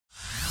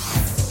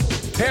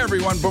Hey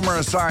everyone, Boomer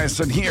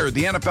Esiason here.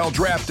 The NFL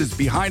draft is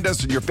behind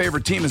us and your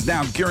favorite team is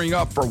now gearing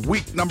up for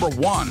week number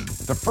 1.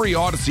 The free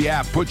Odyssey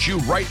app puts you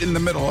right in the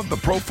middle of the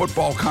pro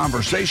football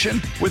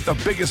conversation with the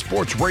biggest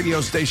sports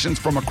radio stations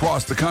from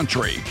across the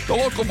country. The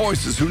local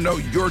voices who know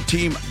your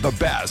team the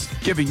best,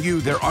 giving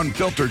you their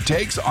unfiltered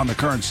takes on the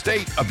current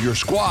state of your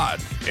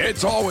squad.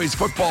 It's always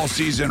football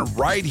season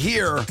right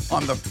here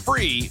on the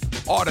free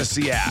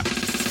Odyssey app.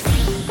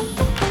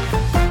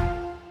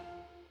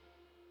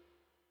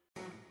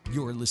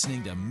 You're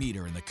listening to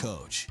Meter and the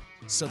Coach,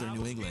 Southern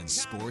New England's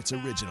sports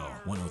original,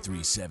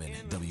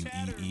 103.7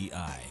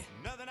 WEEI.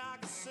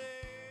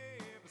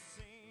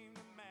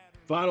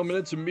 Final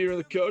minutes of Meter and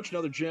the Coach,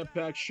 another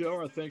jam-packed show.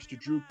 Our thanks to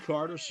Drew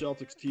Carter,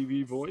 Celtics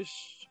TV voice.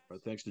 Our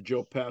thanks to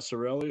Joe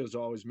Passarelli, as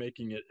always,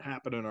 making it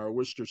happen in our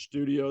Worcester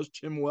studios.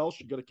 Tim Welsh,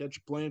 you got to catch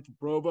a plane from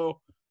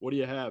Provo. What do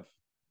you have?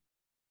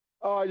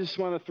 Oh, I just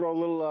want to throw a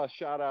little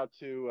shout-out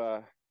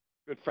to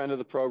good friend of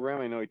the program.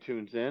 I know he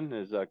tunes in,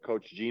 is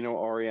Coach Gino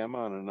Auriemma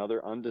on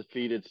another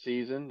undefeated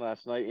season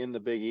last night in the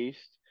Big East.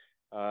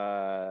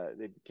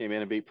 They came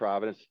in and beat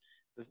Providence.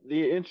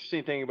 The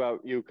interesting thing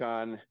about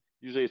UConn,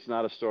 usually it's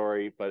not a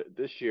story, but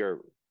this year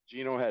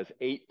Gino has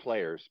 8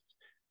 players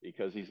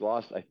because he's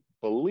lost, I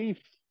believe,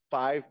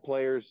 5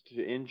 players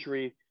to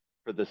injury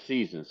for the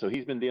season. So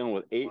he's been dealing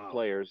with 8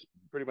 players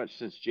pretty much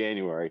since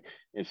January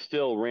and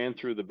still ran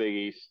through the Big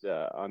East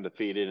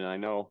undefeated. And I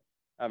know,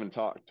 having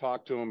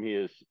talked to him, he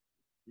is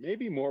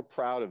maybe more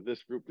proud of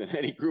this group than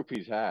any group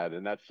he's had,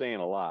 and that's saying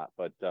a lot.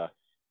 But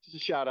just a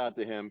shout out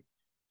to him.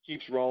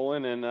 Keeps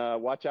rolling,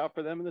 and watch out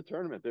for them in the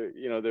tournament.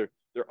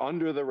 They're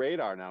under the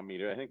radar now,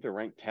 Meter. I think they're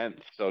ranked 10th,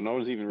 so no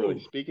one's even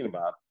really speaking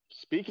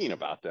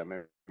about them.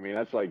 I mean,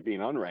 that's like being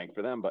unranked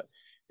for them. But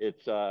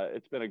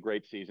it's been a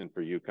great season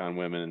for UConn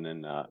women,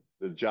 and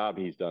the job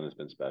he's done has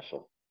been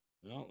special.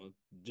 Well,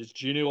 just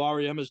Gino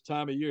Auriemma's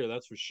time of year,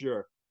 that's for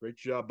sure. Great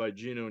job by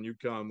Gino and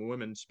UConn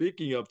women.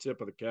 Speaking of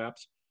tip of the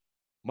caps,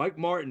 Mike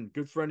Martin,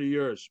 good friend of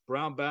yours.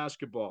 Brown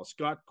basketball.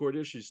 Scott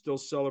Cordischi still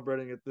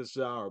celebrating at this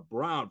hour.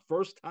 Brown,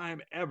 first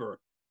time ever,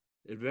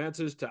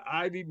 advances to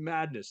Ivy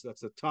Madness. That's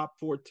the top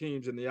 4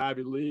 teams in the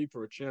Ivy League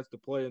for a chance to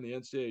play in the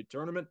NCAA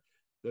tournament.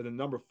 They're the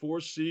number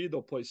 4 seed.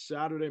 They'll play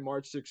Saturday,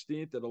 March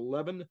 16th at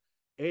 11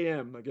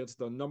 a.m. against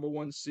the number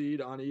 1 seed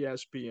on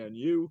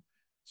ESPNU.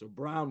 So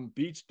Brown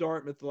beats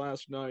Dartmouth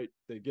last night.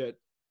 They get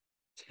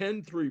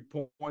 10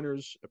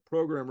 3-pointers, a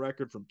program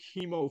record from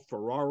Kimo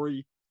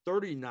Ferrari.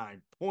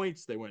 39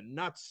 points. They went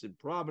nuts in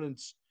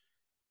Providence.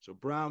 So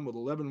Brown with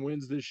 11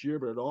 wins this year,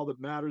 but all that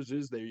matters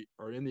is they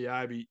are in the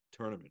Ivy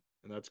tournament.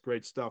 And that's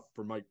great stuff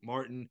for Mike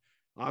Martin.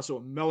 Also,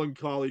 a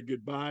melancholy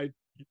goodbye.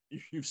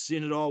 You've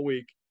seen it all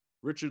week.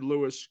 Richard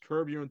Lewis,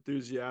 curb your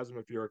enthusiasm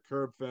if you're a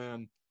Curb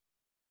fan.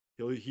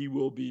 He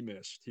will be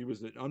missed. He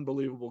was an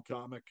unbelievable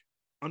comic.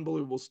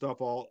 Unbelievable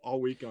stuff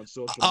all week on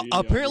social media.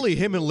 Apparently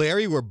him and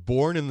Larry were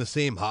born in the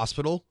same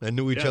hospital and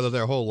knew each other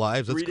their whole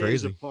lives. That's 3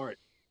 crazy. days apart.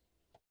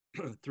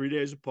 3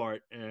 days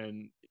apart,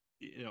 and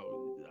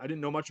I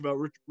didn't know much about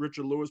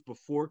Richard Lewis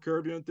before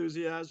Curb Your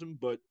Enthusiasm,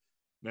 but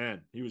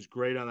man, he was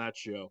great on that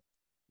show,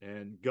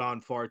 and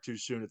gone far too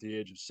soon at the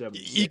age of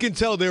 76. You can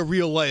tell their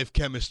real life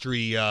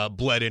chemistry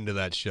bled into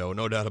that show,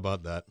 no doubt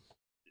about that.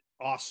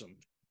 Awesome.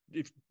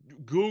 If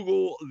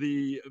Google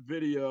the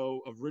video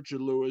of Richard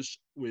Lewis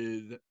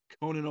with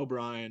Conan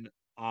O'Brien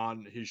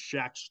on his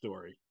Shaq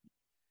story,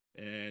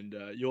 and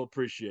you'll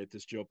appreciate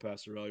this, Joe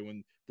Passarelli,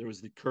 when there was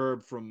the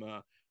Curb from.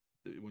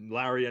 When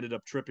Larry ended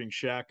up tripping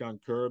Shaq on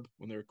Curb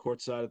when they were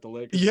courtside at the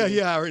Lakers.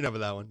 Yeah, I remember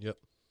that one. Yep.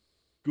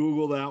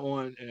 Google that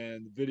one,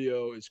 and the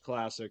video is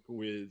classic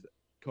with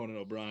Conan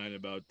O'Brien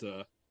about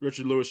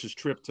Richard Lewis's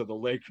trip to the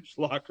Lakers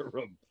locker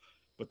room.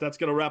 But that's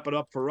going to wrap it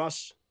up for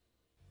us.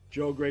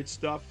 Joe, great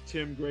stuff.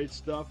 Tim, great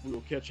stuff. We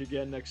will catch you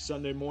again next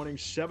Sunday morning,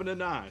 7 to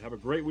 9. Have a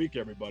great week,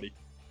 everybody.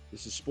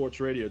 This is Sports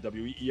Radio,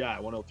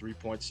 WEEI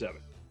 103.7.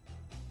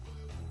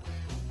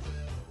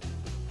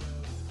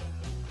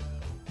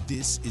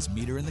 This is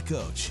Meter and the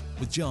Coach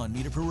with Jon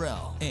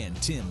Meterperal and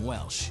Tim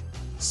Welsh,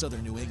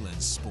 Southern New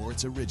England's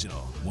sports original,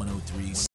 103.